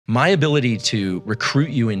My ability to recruit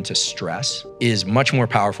you into stress is much more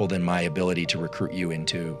powerful than my ability to recruit you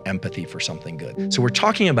into empathy for something good. So we're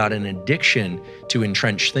talking about an addiction to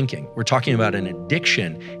entrenched thinking. We're talking about an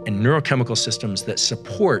addiction and neurochemical systems that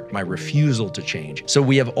support my refusal to change. So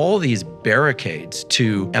we have all these barricades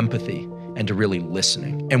to empathy and to really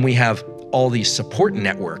listening. And we have all these support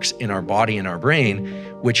networks in our body and our brain,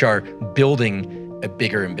 which are building a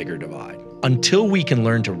bigger and bigger divide. Until we can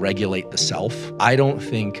learn to regulate the self, I don't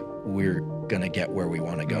think we're gonna get where we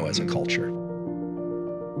wanna go as a culture.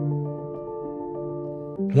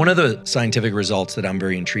 One of the scientific results that I'm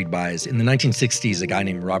very intrigued by is in the 1960s, a guy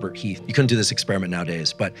named Robert Heath, you couldn't do this experiment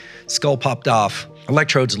nowadays, but skull popped off,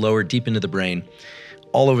 electrodes lowered deep into the brain,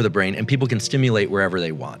 all over the brain, and people can stimulate wherever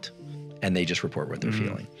they want. And they just report what they're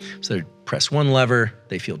feeling. So they press one lever,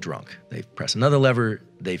 they feel drunk. They press another lever,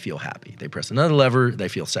 they feel happy. They press another lever, they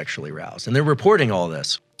feel sexually aroused. And they're reporting all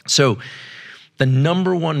this. So the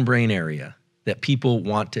number one brain area that people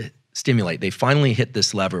want to stimulate, they finally hit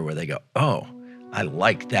this lever where they go, oh, I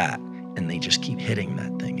like that. And they just keep hitting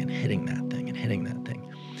that thing and hitting that thing and hitting that thing.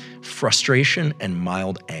 Frustration and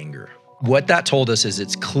mild anger. What that told us is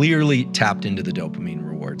it's clearly tapped into the dopamine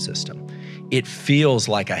reward system. It feels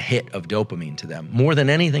like a hit of dopamine to them more than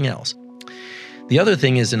anything else. The other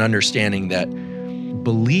thing is an understanding that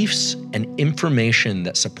beliefs and information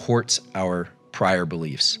that supports our prior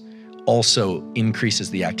beliefs also increases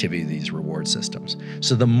the activity of these reward systems.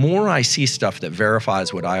 So the more I see stuff that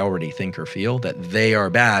verifies what I already think or feel, that they are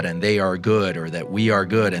bad and they are good, or that we are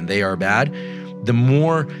good and they are bad, the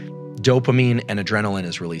more dopamine and adrenaline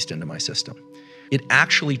is released into my system. It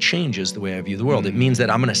actually changes the way I view the world. It means that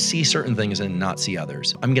I'm gonna see certain things and not see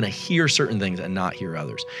others. I'm gonna hear certain things and not hear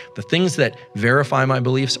others. The things that verify my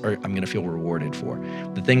beliefs I'm gonna feel rewarded for.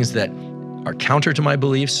 The things that are counter to my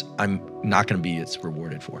beliefs, I'm not gonna be as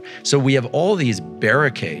rewarded for. So we have all these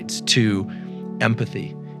barricades to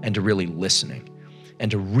empathy and to really listening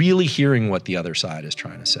and to really hearing what the other side is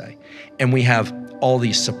trying to say. And we have all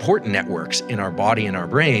these support networks in our body and our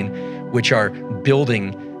brain, which are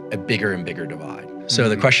building a bigger and bigger divide. So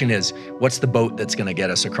the question is, what's the boat that's gonna get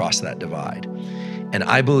us across that divide? And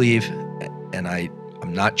I believe, and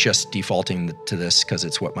I'm not just defaulting to this because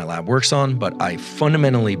it's what my lab works on, but I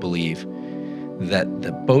fundamentally believe that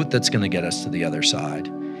the boat that's gonna get us to the other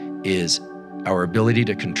side is our ability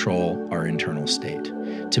to control our internal state,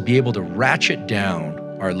 to be able to ratchet down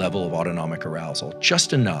our level of autonomic arousal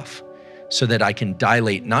just enough so that I can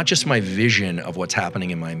dilate not just my vision of what's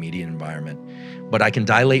happening in my immediate environment, but I can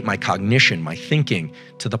dilate my cognition, my thinking,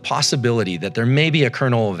 to the possibility that there may be a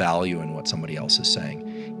kernel of value in what somebody else is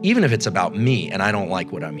saying, even if it's about me and I don't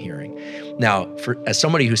like what I'm hearing. Now, as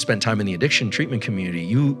somebody who spent time in the addiction treatment community,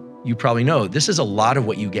 you probably know this is a lot of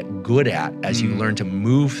what you get good at as you learn to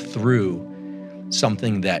move through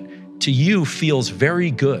something that to you feels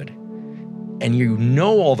very good. And you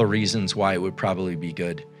know all the reasons why it would probably be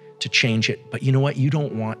good to change it, but you know what? You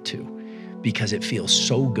don't want to because it feels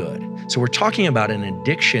so good. So we're talking about an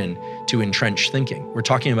addiction to entrenched thinking. We're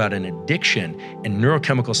talking about an addiction and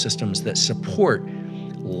neurochemical systems that support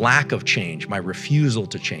lack of change, my refusal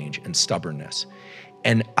to change, and stubbornness.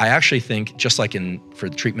 And I actually think, just like for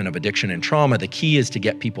the treatment of addiction and trauma, the key is to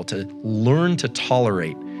get people to learn to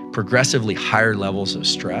tolerate progressively higher levels of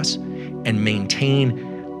stress and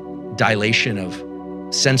maintain dilation of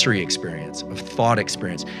sensory experience, of thought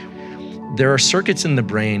experience. There are circuits in the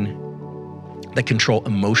brain that control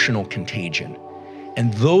emotional contagion,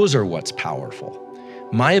 and those are what's powerful.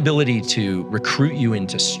 My ability to recruit you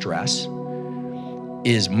into stress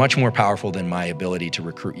is much more powerful than my ability to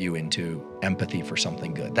recruit you into empathy for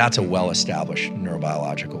something good. That's a well-established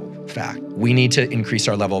neurobiological fact. We need to increase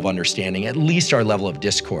our level of understanding, at least our level of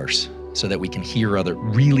discourse, so that we can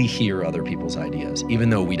really hear other people's ideas, even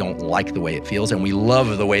though we don't like the way it feels and we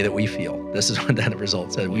love the way that we feel. This is what that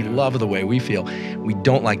result said. We love the way we feel. We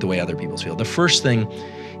don't like the way other people feel. The first thing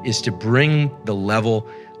is to bring the level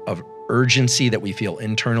of urgency that we feel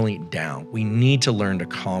internally down. We need to learn to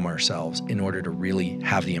calm ourselves in order to really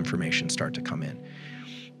have the information start to come in.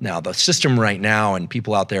 Now, the system right now and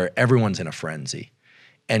people out there, everyone's in a frenzy.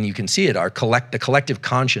 And you can see it, the collective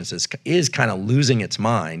conscience is kind of losing its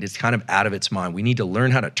mind. It's kind of out of its mind. We need to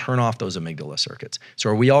learn how to turn off those amygdala circuits. So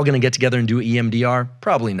are we all gonna get together and do EMDR?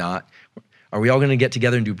 Probably not. Are we all gonna get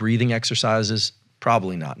together and do breathing exercises?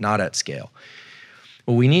 Probably not at scale.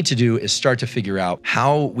 What we need to do is start to figure out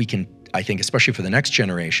how we can, I think, especially for the next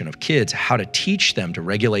generation of kids, how to teach them to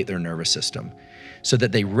regulate their nervous system so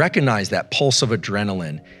that they recognize that pulse of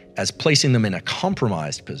adrenaline as placing them in a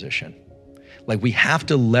compromised position. Like, we have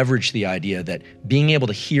to leverage the idea that being able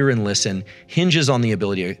to hear and listen hinges on the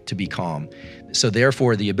ability to be calm. So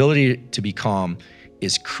therefore, the ability to be calm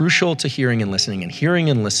is crucial to hearing and listening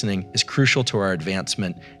is crucial to our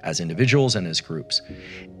advancement as individuals and as groups.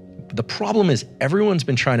 The problem is everyone's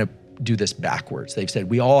been trying to do this backwards. They've said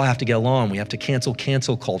we all have to get along, we have to cancel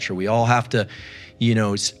culture, we all have to,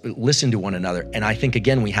 listen to one another. And I think,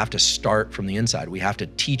 again, we have to start from the inside. We have to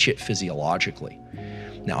teach it physiologically.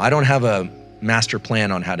 Now, I don't have a master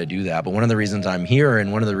plan on how to do that, but one of the reasons I'm here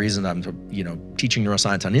and one of the reasons I'm, teaching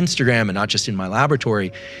neuroscience on Instagram and not just in my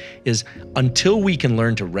laboratory is until we can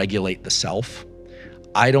learn to regulate the self,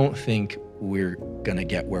 I don't think we're going to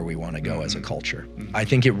get where we want to go as a culture. I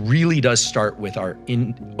think it really does start with our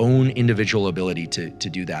own individual ability to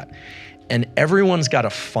do that. And everyone's got to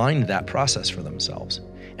find that process for themselves.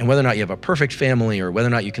 And whether or not you have a perfect family or whether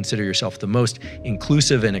or not you consider yourself the most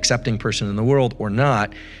inclusive and accepting person in the world or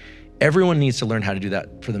not, everyone needs to learn how to do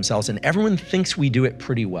that for themselves. And everyone thinks we do it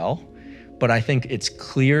pretty well, but I think it's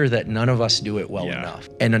clear that none of us do it well enough.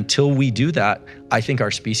 And until we do that, I think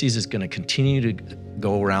our species is going to continue to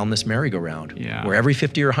go around this merry-go-round, where every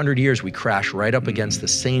 50 or 100 years we crash right up against the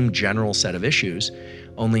same general set of issues,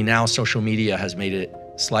 only now social media has made it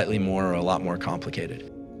slightly more or a lot more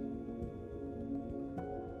complicated.